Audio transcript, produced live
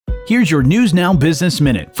Here's your News Now Business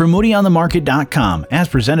Minute from MoodyOnTheMarket.com, as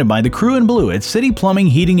presented by the crew in blue at City Plumbing,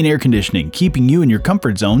 Heating, and Air Conditioning, keeping you in your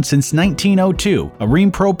comfort zone since 1902. A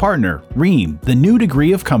Rheem Pro partner. Rheem, the new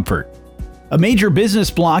degree of comfort. A major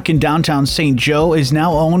business block in downtown St. Joe is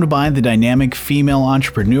now owned by the dynamic female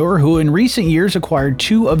entrepreneur who in recent years acquired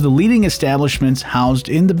two of the leading establishments housed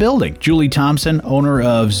in the building. Julie Thompson, owner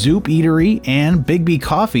of Zoop Eatery and Big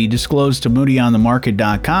Coffee, disclosed to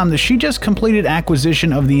MoodyOnTheMarket.com that she just completed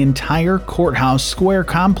acquisition of the entire Courthouse Square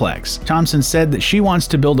complex. Thompson said that she wants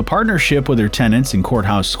to build a partnership with her tenants in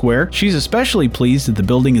Courthouse Square. She's especially pleased that the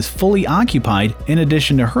building is fully occupied in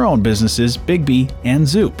addition to her own businesses, Big and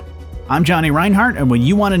Zoop. I'm Johnny Reinhardt, and when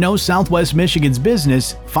you want to know Southwest Michigan's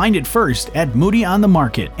business, find it first at Moody on the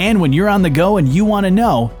Market. And when you're on the go and you want to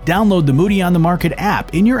know, download the Moody on the Market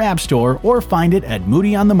app in your app store or find it at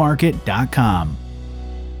MoodyOnTheMarket.com.